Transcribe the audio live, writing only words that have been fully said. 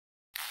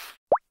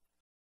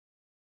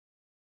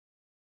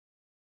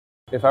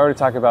If I were to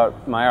talk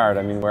about my art,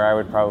 I mean, where I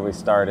would probably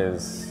start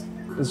is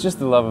just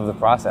the love of the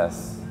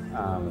process.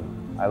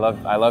 I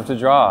love to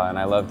draw, and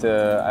I love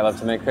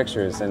to make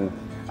pictures, and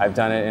I've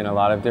done it in a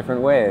lot of different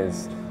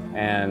ways,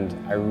 and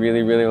I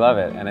really love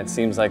it. And it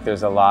seems like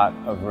there's a lot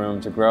of room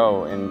to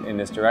grow in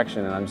this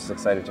direction, and I'm just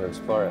excited to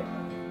explore it.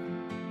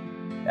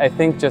 I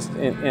think just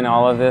in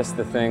all of this,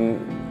 the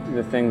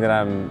thing that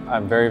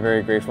I'm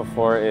very grateful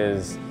for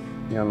is,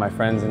 you know, my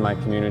friends in my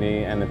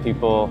community and the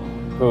people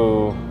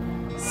who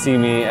see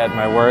me at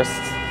my worst,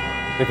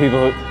 the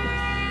people who...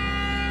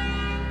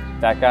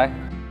 That guy?